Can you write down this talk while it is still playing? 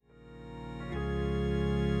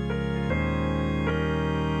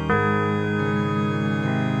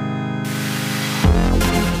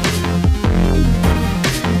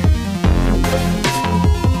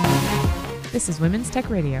This is Women's Tech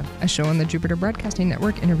Radio, a show on the Jupiter Broadcasting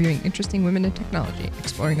Network interviewing interesting women in technology,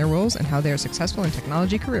 exploring their roles and how they are successful in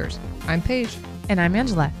technology careers. I'm Paige. and I'm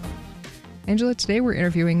Angela. Angela, today we're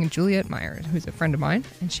interviewing Juliet Myers, who's a friend of mine,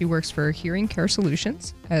 and she works for Hearing Care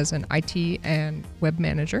Solutions as an IT and web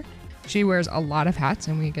manager. She wears a lot of hats,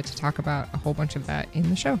 and we get to talk about a whole bunch of that in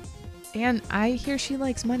the show. And I hear she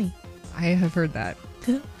likes money. I have heard that.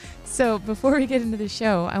 So before we get into the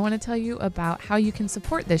show, I want to tell you about how you can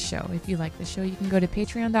support this show. If you like the show, you can go to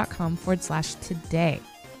patreon.com/today.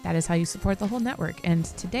 That is how you support the whole network. And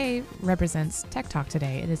today represents Tech Talk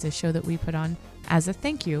Today. It is a show that we put on as a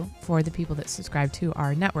thank you for the people that subscribe to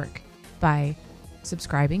our network. By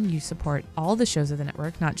subscribing, you support all the shows of the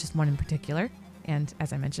network, not just one in particular. And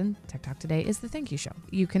as I mentioned, Tech Talk Today is the thank you show.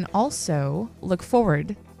 You can also look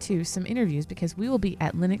forward to some interviews because we will be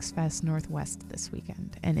at Linux Fest Northwest this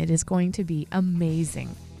weekend, and it is going to be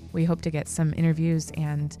amazing. We hope to get some interviews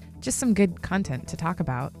and just some good content to talk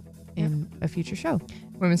about in a future show.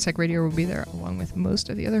 Women's Tech Radio will be there along with most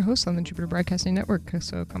of the other hosts on the Jupiter Broadcasting Network,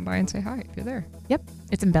 so come by and say hi if you're there. Yep,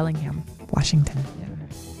 it's in Bellingham, Washington. Yeah.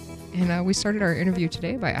 And we started our interview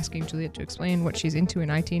today by asking Juliet to explain what she's into in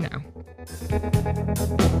IT now.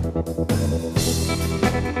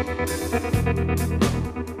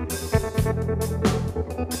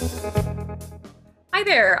 Hi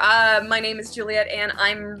there, my name is Juliet and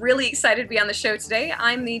I'm really excited to be on the show today.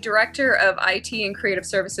 I'm the Director of IT and Creative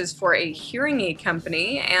Services for a hearing aid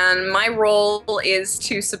company, and my role is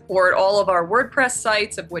to support all of our WordPress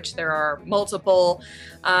sites, of which there are multiple,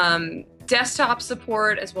 desktop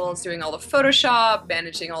support, as well as doing all the Photoshop,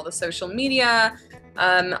 managing all the social media.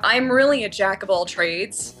 I'm really a jack of all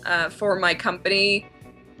trades for my company.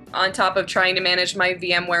 On top of trying to manage my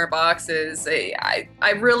VMware boxes, I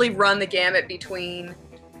really run the gamut between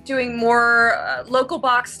doing more local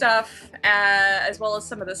box stuff, as well as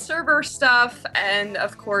some of the server stuff, and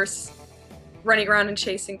of course, running around and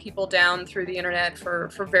chasing people down through the internet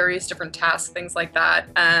for various different tasks, things like that.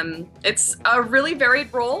 It's a really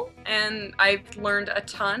varied role, and I've learned a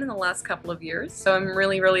ton in the last couple of years, so I'm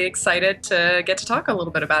really, really excited to get to talk a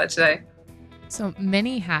little bit about it today. So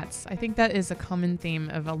many hats. I think that is a common theme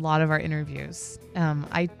of a lot of our interviews.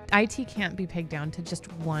 IT can't be pegged down to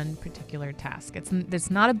just one particular task.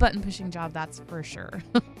 It's not a button-pushing job, that's for sure.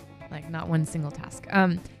 Like, not one single task.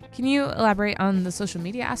 Can you elaborate on the social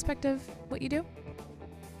media aspect of what you do?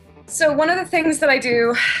 So one of the things that I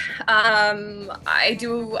do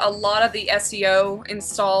a lot of the SEO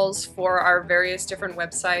installs for our various different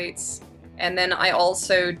websites. And then I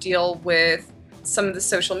also deal with some of the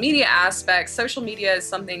social media aspects. Social media is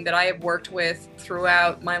something that I have worked with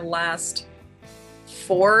throughout my last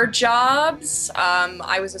 4 jobs.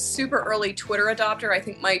 I was a super early Twitter adopter. I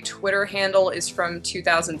think my Twitter handle is from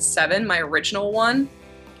 2007, my original one.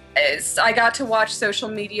 I got to watch social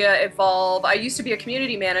media evolve. I used to be a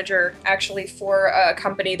community manager, actually, for a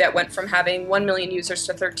company that went from having 1 million users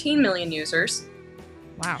to 13 million users.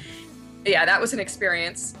 Wow. Yeah, that was an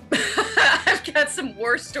experience. I've got some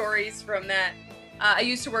war stories from that. I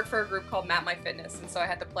used to work for a group called Map My Fitness, and so I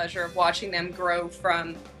had the pleasure of watching them grow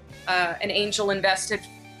from an angel-invested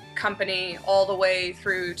company all the way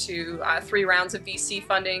through to 3 rounds of VC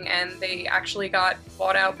funding, and they actually got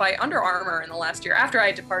bought out by Under Armour in the last year after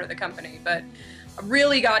I departed the company. But I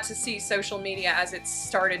really got to see social media as it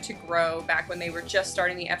started to grow back when they were just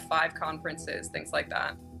starting the F5 conferences, things like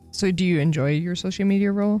that. So do you enjoy your social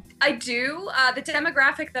media role? I do. The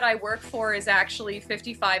demographic that I work for is actually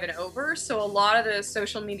 55 and over, so a lot of the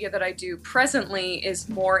social media that I do presently is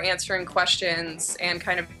more answering questions and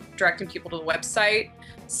kind of directing people to the website.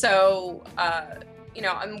 So,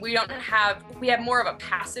 we have more of a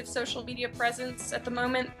passive social media presence at the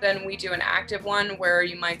moment than we do an active one where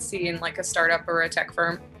you might see in like a startup or a tech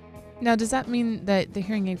firm. Now, does that mean that the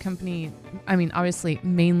hearing aid company, obviously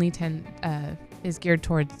mainly is geared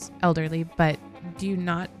towards elderly, but do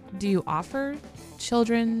you offer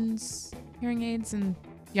children's hearing aids and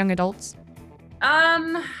young adults?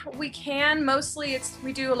 We can. Mostly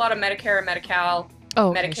we do a lot of Medicare and Medi-Cal,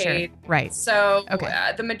 Medicaid. Sure. Right. So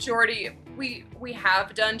okay. The majority, we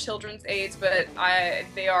have done children's aids, but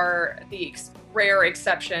they are the rare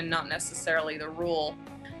exception, not necessarily the rule.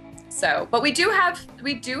 So, but we do have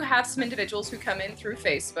some individuals who come in through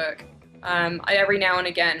Facebook. Every now and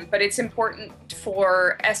again, but it's important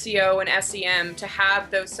for SEO and SEM to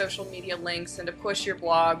have those social media links and to push your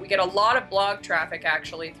blog. We get a lot of blog traffic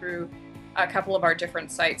actually through a couple of our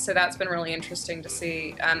different sites, so that's been really interesting to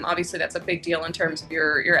see. Obviously, that's a big deal in terms of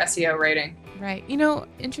your SEO rating. Right.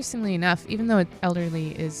 Interestingly enough, even though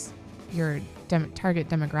elderly is your target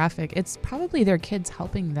demographic, it's probably their kids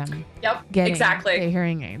helping them get exactly the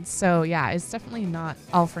hearing aids. So yeah, it's definitely not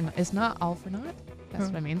all for naught. It's not all for naught. That's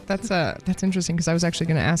what I mean. That's interesting, because I was actually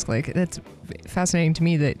going to ask, like, it's fascinating to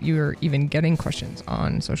me that you're even getting questions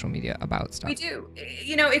on social media about stuff. We do.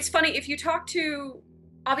 You know, it's funny, if you talk to,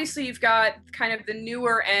 obviously you've got kind of the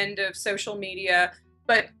newer end of social media,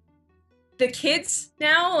 but the kids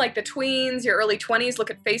now, like the tweens, your early 20s, look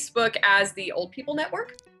at Facebook as the old people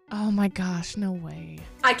network. Oh my gosh, no way.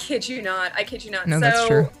 I kid you not. I kid you not. No, that's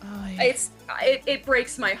true. Oh, yeah. It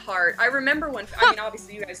breaks my heart. I remember when, I mean,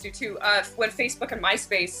 obviously you guys do too, when Facebook and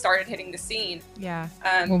MySpace started hitting the scene. Yeah.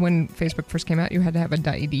 Well, when Facebook first came out, you had to have a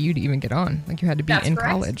 .edu to even get on. Like, you had to be in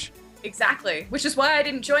college. Exactly. Which is why I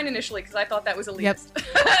didn't join initially, because I thought that was elitist.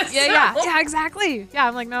 Yep. Yeah, exactly. Yeah,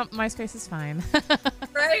 I'm like, no, MySpace is fine.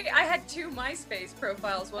 Right? I had 2 MySpace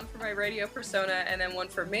profiles, one for my radio persona and then one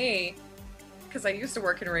for me, because I used to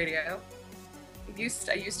work in radio.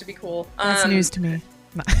 I used to be cool. That's news to me.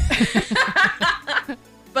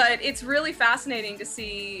 But it's really fascinating to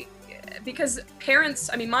see, because parents,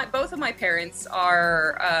 I mean, both of my parents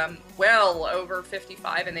are well over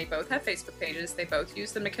 55, and they both have Facebook pages. They both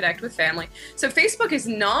use them to connect with family. So Facebook is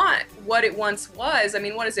not what it once was. I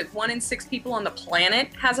mean, what is it? 1 in 6 people on the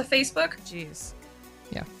planet has a Facebook? Jeez.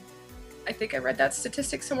 Yeah. I think I read that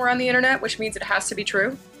statistic somewhere on the internet, which means it has to be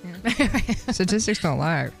true. Yeah. Statistics don't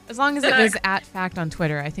lie. As long as it was at fact on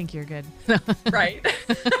Twitter, I think you're good. Right.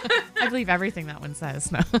 I believe everything that one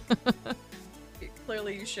says. No.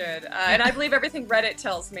 Clearly you should. And I believe everything Reddit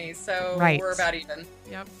tells me, so we're about even.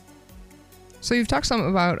 Yep. So you've talked some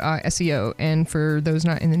about SEO, and for those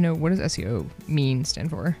not in the know, what does SEO stand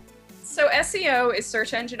for? So SEO is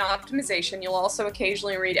search engine optimization. You'll also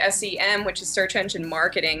occasionally read SEM, which is search engine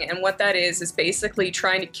marketing. And what that is basically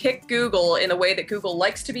trying to kick Google in the way that Google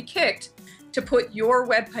likes to be kicked, to put your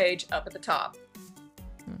webpage up at the top.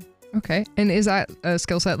 Okay. And is that a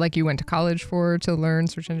skill set like you went to college for, to learn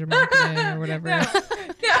search engine marketing or whatever? No.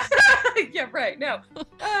 Yeah. Yeah, right. No.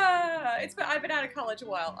 I've been out of college a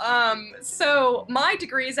while. So my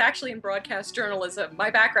degree is actually in broadcast journalism. My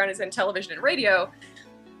background is in television and radio.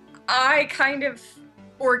 I kind of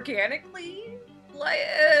organically,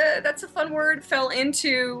 that's a fun word, fell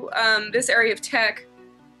into this area of tech.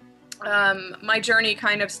 My journey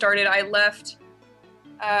kind of started, I left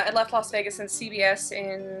Las Vegas and CBS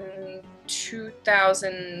in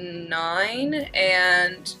 2009,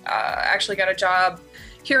 and actually got a job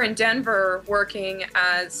here in Denver working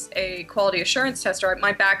as a quality assurance tester.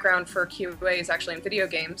 My background for QA is actually in video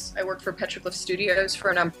games. I worked for Petroglyph Studios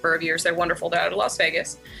for a number of years. They're wonderful. They're out of Las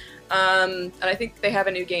Vegas. And I think they have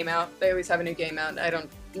a new game out. They always have a new game out. I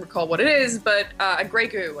don't recall what it is, but Grey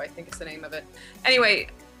Goo, I think is the name of it. Anyway,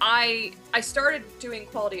 I started doing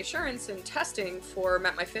quality assurance and testing for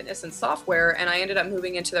MapMyFitness and software, and I ended up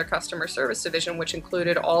moving into their customer service division, which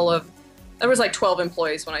included there was like 12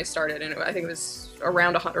 employees when I started, and I think it was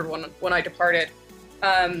around 100 when I departed.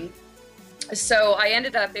 So I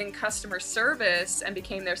ended up in customer service and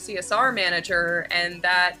became their CSR manager, and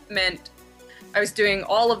that meant I was doing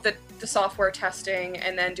all of the software testing,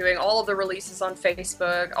 and then doing all of the releases on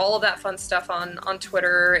Facebook, all of that fun stuff on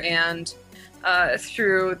Twitter, and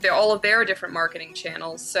through all of their different marketing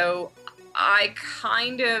channels. So I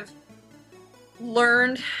kind of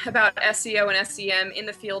learned about SEO and SEM in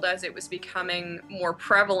the field as it was becoming more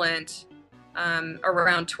prevalent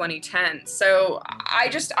around 2010. So I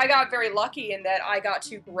got very lucky in that I got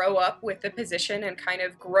to grow up with the position and kind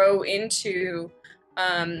of grow into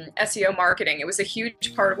SEO marketing. It was a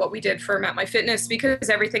huge part of what we did for MapMyFitness, because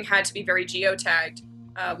everything had to be very geotagged.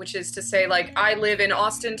 Which is to say, like, I live in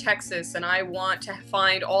Austin, Texas, and I want to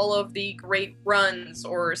find all of the great runs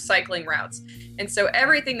or cycling routes. And so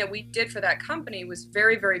everything that we did for that company was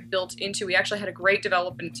very, very built into, we actually had a great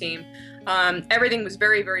development team. Everything was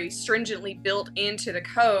very, very stringently built into the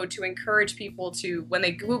code to encourage people to, when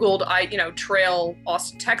they Googled, trail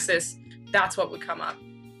Austin, Texas, that's what would come up.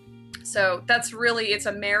 So that's really, it's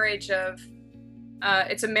a marriage of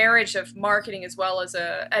marketing as well as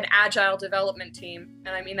an agile development team.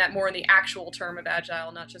 And I mean that more in the actual term of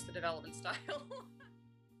agile, not just the development style.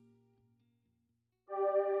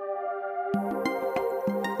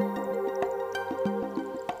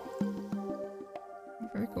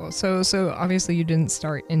 Very cool. So obviously you didn't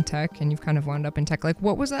start in tech, and you've kind of wound up in tech. Like,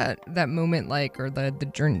 what was that moment like, or the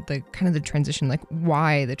journey, the kind of the transition? Like,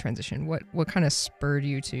 why the transition? What kind of spurred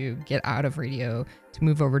you to get out of radio to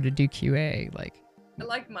move over to do QA? Like, I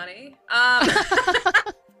like money.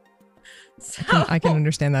 So I can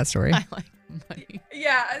understand that story. I like money.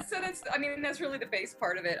 Yeah, so that's really the base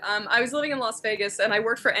part of it. I was living in Las Vegas and I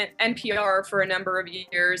worked for NPR for a number of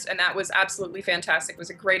years, and that was absolutely fantastic. It was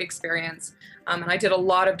a great experience. And I did a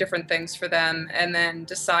lot of different things for them, and then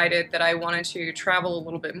decided that I wanted to travel a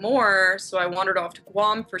little bit more. So I wandered off to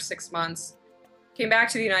Guam for 6 months, came back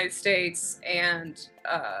to the United States, and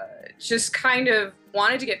just kind of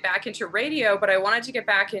wanted to get back into radio, but I wanted to get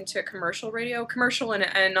back into commercial radio. Commercial and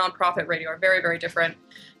nonprofit radio are very, very different.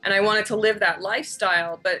 And I wanted to live that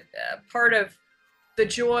lifestyle, but part of the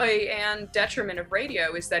joy and detriment of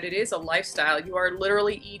radio is that it is a lifestyle. You are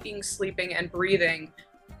literally eating, sleeping, and breathing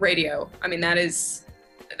radio. I mean, that's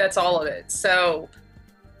all of it. So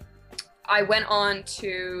I went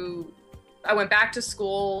back to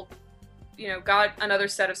school, got another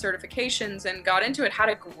set of certifications and got into it, had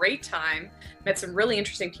a great time, met some really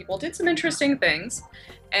interesting people, did some interesting things,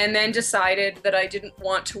 and then decided that I didn't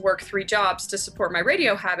want to work 3 jobs to support my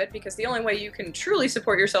radio habit, because the only way you can truly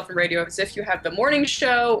support yourself in radio is if you have the morning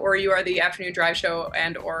show or you are the afternoon drive show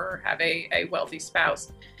and or have a wealthy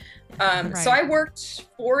spouse. Right. So I worked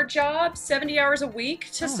 4 jobs, 70 hours a week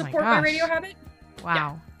to support my radio habit.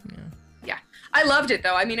 Wow. Yeah. I loved it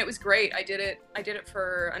though. I mean, it was great. I did it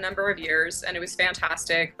for a number of years and it was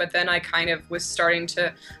fantastic. But then I kind of was starting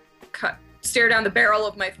to stare down the barrel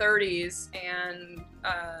of my 30s, and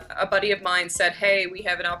a buddy of mine said, "Hey, we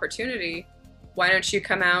have an opportunity. Why don't you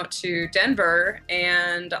come out to Denver?"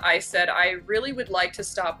 And I said, "I really would like to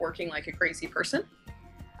stop working like a crazy person."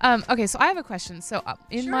 Okay, so I have a question. So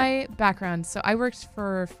in Sure. my background, so I worked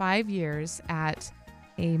for 5 years at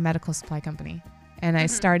a medical supply company, and I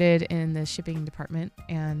started in the shipping department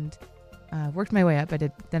and worked my way up.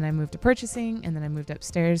 Then I moved to purchasing, and then I moved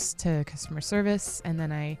upstairs to customer service, and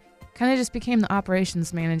then I kind of just became the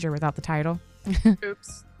operations manager without the title.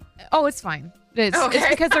 Oops. Oh, it's fine. It's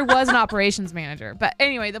because there was an operations manager. But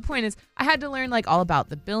anyway, the point is I had to learn like all about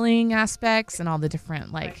the billing aspects and all the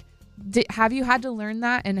different like. Have you had to learn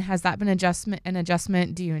that, and has that been an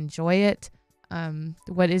adjustment? Do you enjoy it?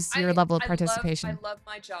 What is your level of participation? I love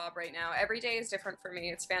my job right now. Every day is different for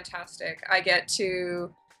me. It's fantastic. I get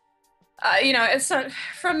to, it's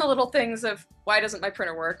from the little things of why doesn't my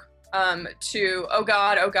printer work, to oh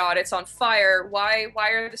god, it's on fire. Why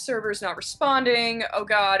are the servers not responding? Oh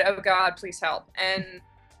god, please help. And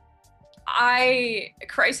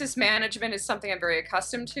crisis management is something I'm very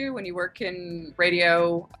accustomed to when you work in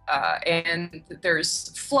radio, and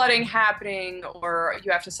there's flooding happening, or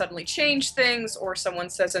you have to suddenly change things, or someone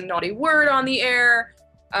says a naughty word on the air.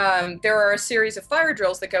 There are a series of fire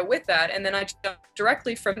drills that go with that, and then I jump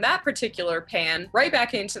directly from that particular pan right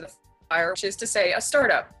back into the fire, which is to say a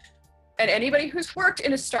startup. And anybody who's worked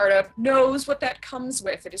in a startup knows what that comes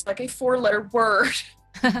with. It is like a 4-letter word.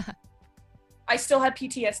 I still had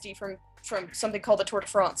PTSD from something called the Tour de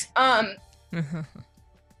France.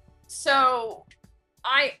 So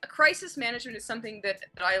crisis management is something that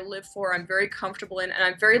I live for. I'm very comfortable in, and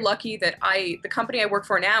I'm very lucky that the company I work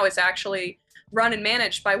for now is actually run and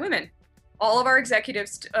managed by women. All of our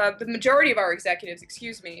executives, the majority of our executives,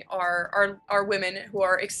 are women who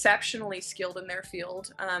are exceptionally skilled in their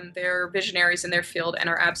field. They're visionaries in their field and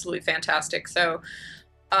are absolutely fantastic. So,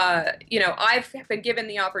 I've been given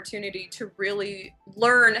the opportunity to really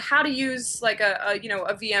learn how to use like a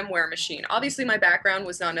VMware machine. Obviously, my background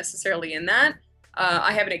was not necessarily in that.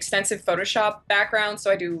 I have an extensive Photoshop background, so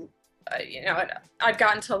I do, I've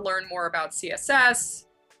gotten to learn more about CSS.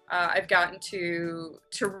 I've gotten to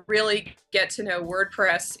really get to know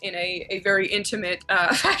WordPress in a very intimate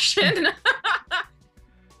fashion,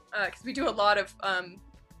 because we do a lot of,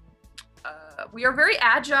 we are very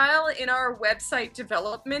agile in our website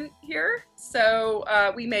development here. So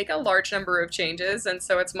we make a large number of changes, and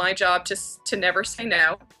so it's my job to never say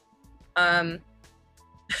no.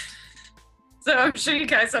 So I'm sure you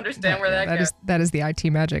guys understand where that goes. That is the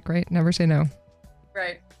IT magic, right? Never say no.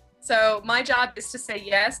 Right. So my job is to say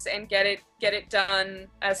yes and get it done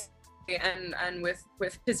and with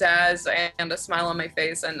pizzazz and a smile on my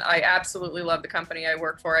face. And I absolutely love the company I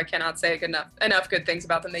work for. I cannot say enough good things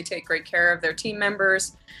about them. They take great care of their team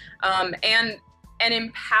members, and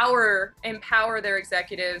empower their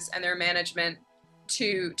executives and their management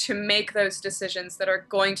to make those decisions that are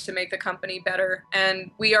going to make the company better.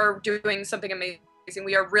 And we are doing something amazing.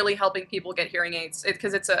 We are really helping people get hearing aids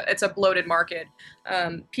because it's a bloated market.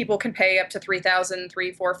 People can pay up to $3,000,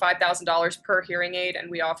 $4,000, $5,000 per hearing aid, and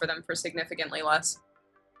we offer them for significantly less.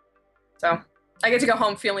 So I get to go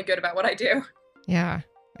home feeling good about what I do. Yeah,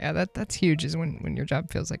 that's huge. Is when your job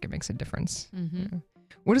feels like it makes a difference. Mm-hmm. Yeah.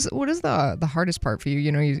 What is the hardest part for you?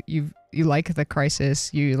 You like the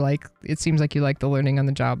crisis. It seems like you like the learning on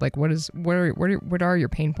the job. Like what are your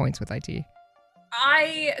pain points with IT?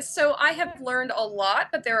 So I have learned a lot,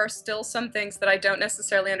 but there are still some things that I don't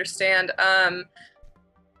necessarily understand.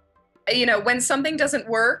 When something doesn't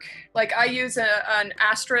work, like I use an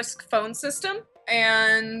asterisk phone system,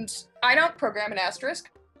 and I don't program an asterisk.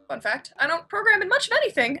 Fun fact, I don't program in much of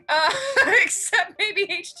anything, except maybe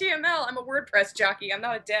HTML. I'm a WordPress jockey. I'm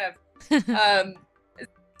not a dev.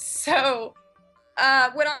 So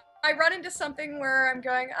when I run into something where I'm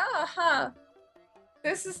going,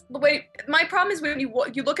 this is the way. My problem is when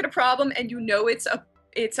you look at a problem and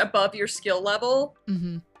it's above your skill level.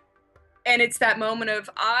 Mm-hmm. And it's that moment of,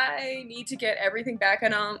 I need to get everything back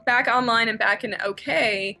online and back in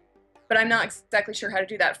okay, but I'm not exactly sure how to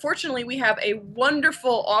do that. Fortunately, we have a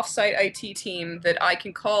wonderful offsite IT team that I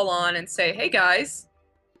can call on and say, hey guys,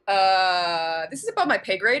 this is above my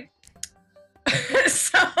pay grade.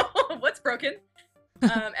 So what's broken?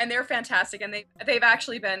 And they're fantastic, and they've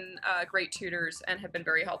actually been great tutors and have been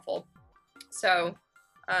very helpful. So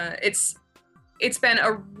it's been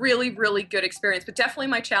a really, really good experience, but definitely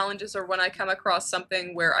my challenges are when I come across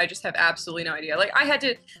something where I just have absolutely no idea. Like I had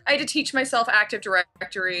to teach myself Active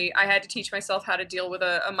Directory. I had to teach myself how to deal with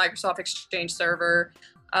a Microsoft Exchange server.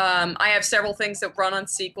 I have several things that run on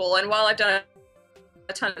SQL, and while I've done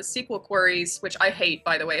a ton of SQL queries, which I hate,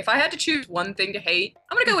 by the way, if I had to choose one thing to hate,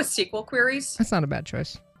 I'm gonna go with SQL queries. That's not a bad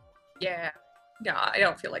choice. Yeah, no, I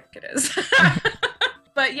don't feel like it is.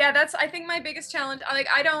 But yeah, that's, I think, my biggest challenge. Like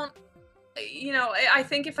I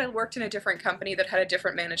think if I worked in a different company that had a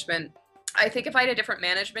different management, I think if I had a different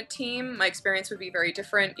management team, my experience would be very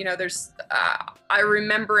different. There's, I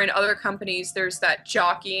remember in other companies, there's that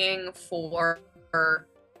jockeying for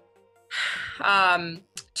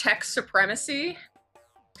tech supremacy,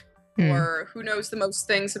 or who knows the most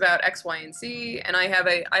things about X, Y, and Z. And I have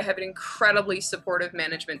an incredibly supportive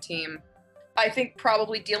management team. I think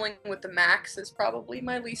probably dealing with the Macs is probably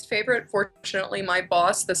my least favorite. Fortunately, my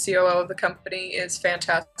boss, the COO of the company, is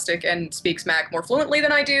fantastic and speaks Mac more fluently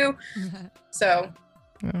than I do. So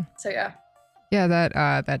yeah. Yeah,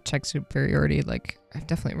 that check superiority, like I've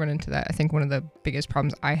definitely run into that. I think one of the biggest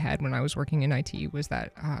problems I had when I was working in IT was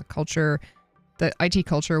that culture, the IT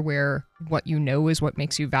culture where what you know is what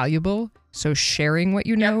makes you valuable. So sharing what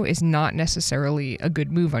you know is not necessarily a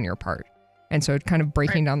good move on your part. And so kind of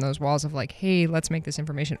breaking down those walls of like, hey, let's make this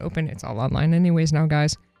information open. It's all online anyways now,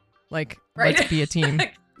 guys. Like, let's be a team.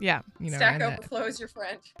 Yeah. Stack Overflow is your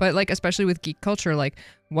friend. But like, especially with geek culture, like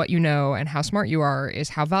what you know and how smart you are is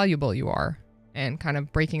how valuable you are. And kind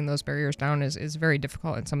of breaking those barriers down is very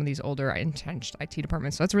difficult in some of these older entrenched IT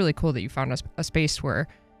departments. So that's really cool that you found a space where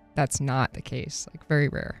that's not the case. Like, very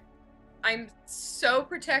rare. I'm so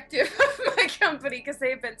protective of my company because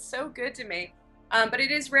they've been so good to me. But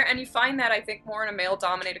it is rare, and you find that, I think, more in a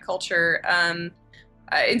male-dominated culture.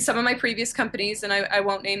 In some of my previous companies, and I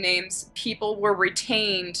won't name names, people were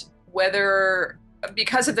retained, whether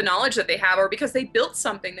because of the knowledge that they have or because they built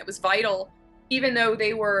something that was vital, even though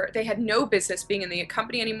they had no business being in the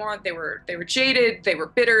company anymore. They were jaded, they were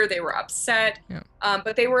bitter, they were upset. Yeah.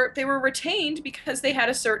 But they were retained because they had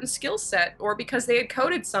a certain skill set or because they had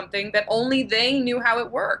coded something that only they knew how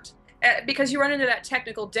it worked. Because you run into that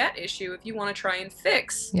technical debt issue if you want to try and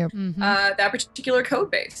fix that particular code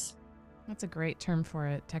base. That's a great term for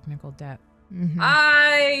it, technical debt. Mm-hmm.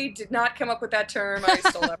 I did not come up with that term. I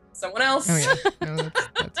stole that from someone else. Oh, yeah. No,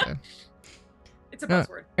 it's a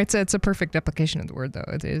buzzword. It's a perfect application of the word, though.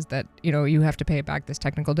 It is that, you have to pay back this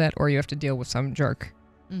technical debt or you have to deal with some jerk.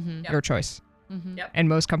 Mm-hmm. Your choice. Mm-hmm. Yep. And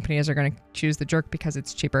most companies are going to choose the jerk because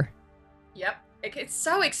it's cheaper. Yep. It's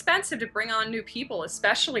so expensive to bring on new people,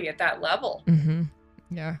 especially at that level. Mm-hmm.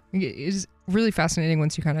 Yeah. It is really fascinating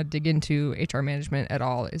once you kind of dig into HR management at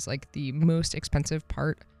all, is like the most expensive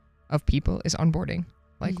part of people is onboarding.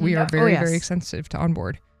 Like we are very, very expensive to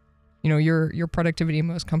onboard. Your productivity in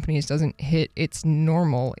most companies doesn't hit its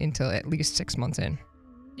normal until at least 6 months in.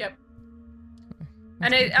 Yep.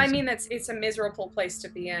 And it's a miserable place to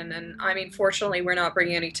be in. And I mean, fortunately, we're not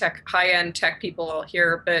bringing any high-end tech people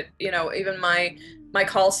here, but even my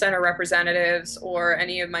call center representatives or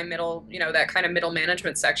any of my middle, that kind of middle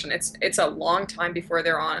management section, it's a long time before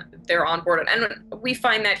they're onboarded. And we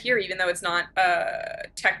find that here, even though it's not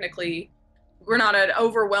we're not an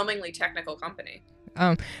overwhelmingly technical company.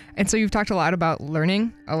 And so you've talked a lot about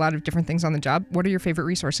learning a lot of different things on the job. What are your favorite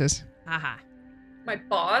resources? Aha. My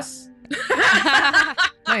boss.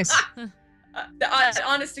 Nice.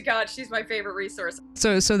 Honest to God, she's my favorite resource.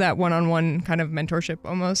 So that one-on-one kind of mentorship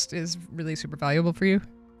almost is really super valuable for you?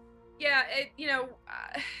 Yeah,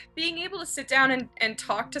 being able to sit down and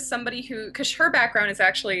talk to somebody because her background is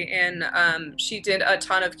actually she did a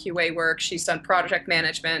ton of QA work. She's done project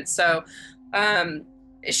management. So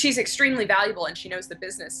she's extremely valuable, and she knows the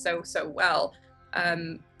business so well.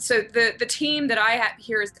 So the team that I have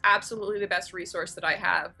here is absolutely the best resource that I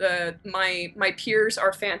have. My peers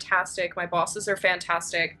are fantastic. My bosses are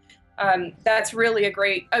fantastic. That's really a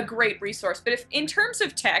great resource. But if in terms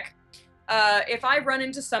of tech, if I run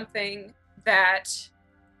into something that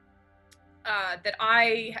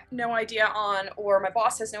I have no idea on, or my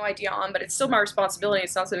boss has no idea on, but it's still my responsibility,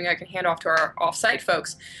 it's not something I can hand off to our offsite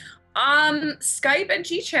folks. Skype and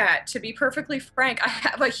GChat, to be perfectly frank. I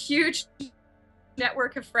have a huge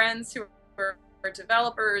network of friends who are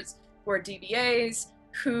developers, who are DBAs,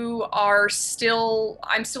 who I'm still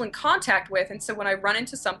in contact with. And so when I run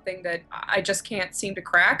into something that I just can't seem to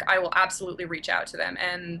crack, I will absolutely reach out to them.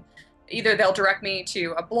 And either they'll direct me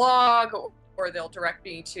to a blog, or they'll direct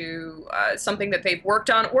me to something that they've worked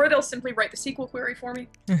on, or they'll simply write the SQL query for me.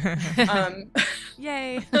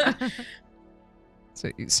 Yay.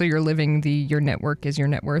 So you're living your network is your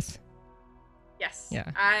net worth? Yes.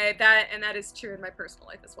 Yeah. That is true in my personal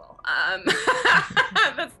life as well.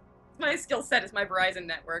 That's my skill set, is my Verizon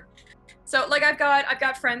network. So like I've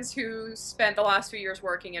got friends who spent the last few years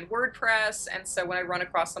working in WordPress, and so when I run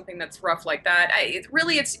across something that's rough like that,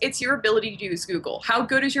 it's your ability to use Google. How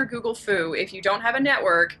good is your Google foo? If you don't have a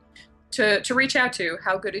network to reach out to,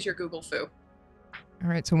 how good is your Google foo? All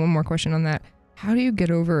right, so one more question on that. How do you get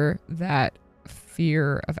over that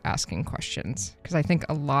fear of asking questions? Because I think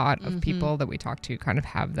a lot of people that we talk to kind of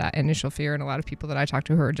have that initial fear, and a lot of people that I talk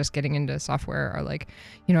to who are just getting into software are like,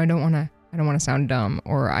 I don't want to sound dumb,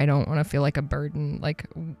 or I don't want to feel like a burden. Like,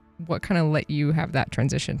 what kind of let you have that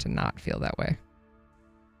transition to not feel that way?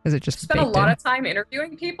 Is it just spent a lot of time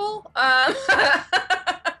interviewing people?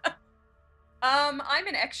 I'm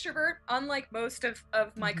an extrovert, unlike most of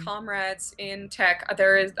my comrades in tech.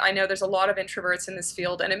 I know there's a lot of introverts in this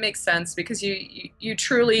field, and it makes sense because you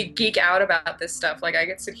truly geek out about this stuff. Like, I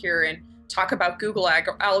get to sit here and talk about Google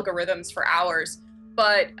algorithms for hours,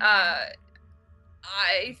 but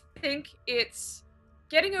I think it's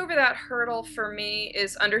getting over that hurdle for me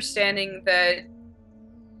is understanding that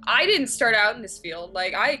I didn't start out in this field.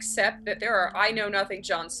 Like, I accept that I know nothing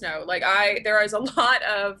Jon Snow. Like, there is a lot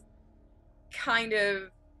of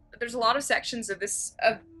there's a lot of sections of this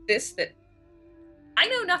that I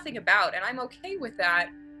know nothing about, and I'm okay with that.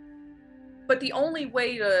 But the only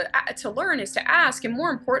way to learn is to ask, and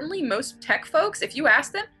more importantly, most tech folks, if you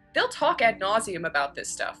ask them, they'll talk ad nauseum about this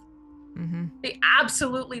stuff. They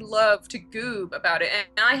absolutely love to goob about it, and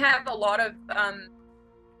I have a lot of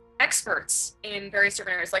experts in various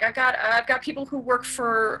different areas. Like I've got people who work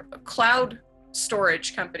for cloud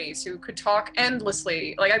storage companies who could talk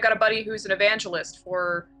endlessly. Like I've got a buddy who's an evangelist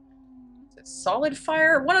for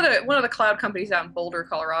SolidFire, one of the cloud companies out in Boulder,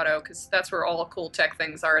 Colorado, because that's where all cool tech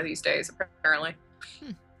things are these days, apparently.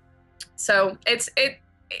 So it's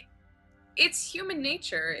human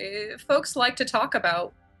nature. Folks like to talk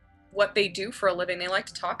about what they do for a living. They like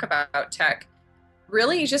to talk about tech.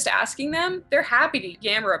 Really, just asking them, they're happy to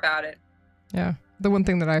yammer about it. Yeah. The one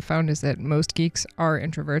thing that I found is that most geeks are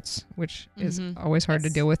introverts, which is always hard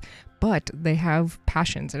to deal with, but they have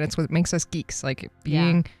passions, and it's what makes us geeks. Like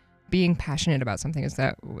being passionate about something is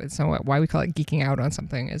why we call it geeking out on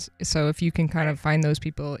something. Is so if you can kind of find those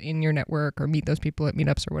people in your network or meet those people at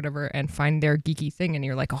meetups or whatever and find their geeky thing, and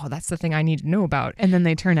you're like, oh, that's the thing I need to know about. And then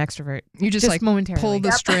they turn extrovert. You just like momentarily pull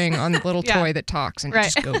the string on the little toy that talks, and it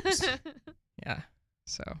just goes. Yeah.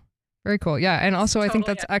 So very cool. Yeah. And also I think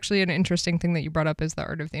that's actually an interesting thing that you brought up is the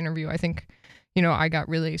art of the interview. I think, I got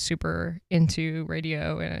really super into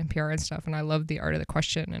radio and NPR and stuff, and I love the art of the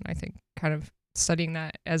question. And I think kind of studying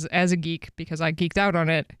that as a geek, because I geeked out on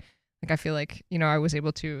it, like I feel like, I was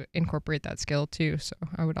able to incorporate that skill too. So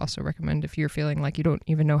I would also recommend, if you're feeling like you don't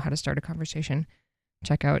even know how to start a conversation,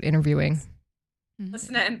 check out interviewing.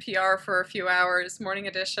 Listen to NPR for a few hours, Morning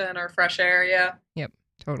Edition or Fresh Air. Yeah. Yep.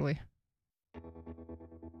 Totally.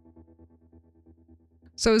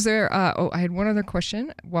 So is there, I had one other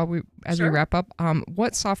question as we wrap up.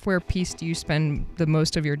 What software piece do you spend the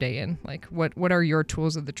most of your day in? Like what are your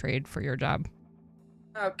tools of the trade for your job?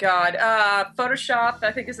 Oh God. Photoshop,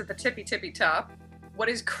 I think, is at the tippy top. What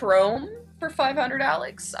is Chrome for 500,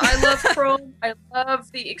 Alex? I love Chrome. I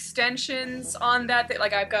love the extensions on that.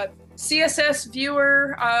 Like I've got CSS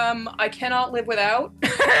Viewer. I cannot live without.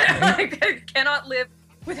 I cannot live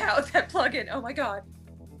without that plugin. Oh my God.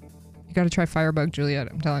 You got to try Firebug, Juliet.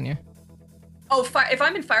 I'm telling you. Oh, if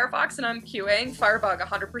I'm in Firefox and I'm QAing, Firebug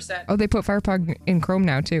 100%. Oh, they put Firebug in Chrome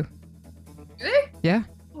now too. Do they? Yeah.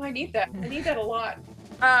 Oh, I need that. I need that a lot.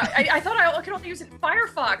 I thought I could only use it in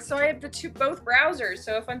Firefox, so I have both browsers.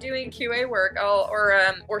 So if I'm doing QA work,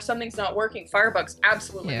 or something's not working, Firebug's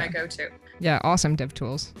absolutely my go-to. Yeah, awesome dev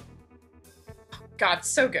tools. God,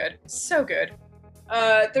 so good. So good.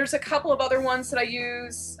 There's a couple of other ones that I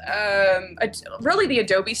use. Really the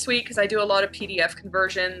Adobe suite, because I do a lot of PDF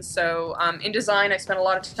conversions. So InDesign, I spend a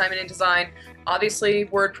lot of time in InDesign. Obviously,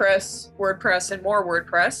 WordPress, and more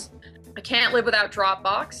WordPress. I can't live without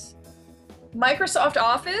Dropbox. Microsoft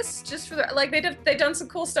Office, just for they've done some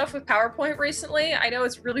cool stuff with PowerPoint recently. I know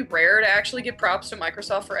it's really rare to actually give props to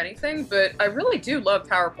Microsoft for anything, but I really do love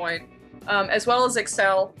PowerPoint, as well as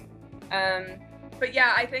Excel. But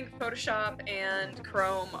yeah, I think Photoshop and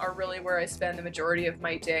Chrome are really where I spend the majority of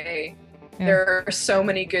my day. Yeah. There are so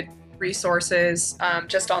many good resources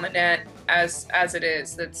just on the net as it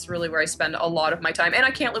is. That's really where I spend a lot of my time. And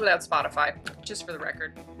I can't live without Spotify, just for the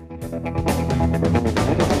record.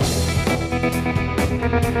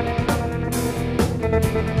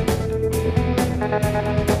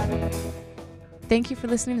 Thank you for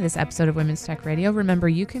listening to this episode of Women's Tech Radio. Remember,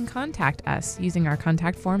 you can contact us using our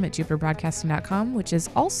contact form at jupiterbroadcasting.com, which is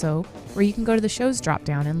also where you can go to the show's drop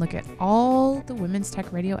down and look at all the Women's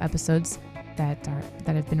Tech Radio episodes that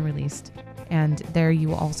have been released. And there you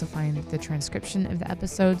will also find the transcription of the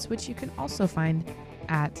episodes, which you can also find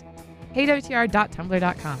at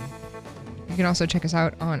heywtr.tumblr.com. You can also check us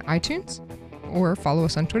out on iTunes or follow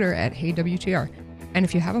us on Twitter at heywtr. And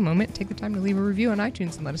if you have a moment, take the time to leave a review on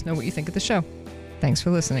iTunes and let us know what you think of the show. Thanks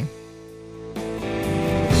for listening.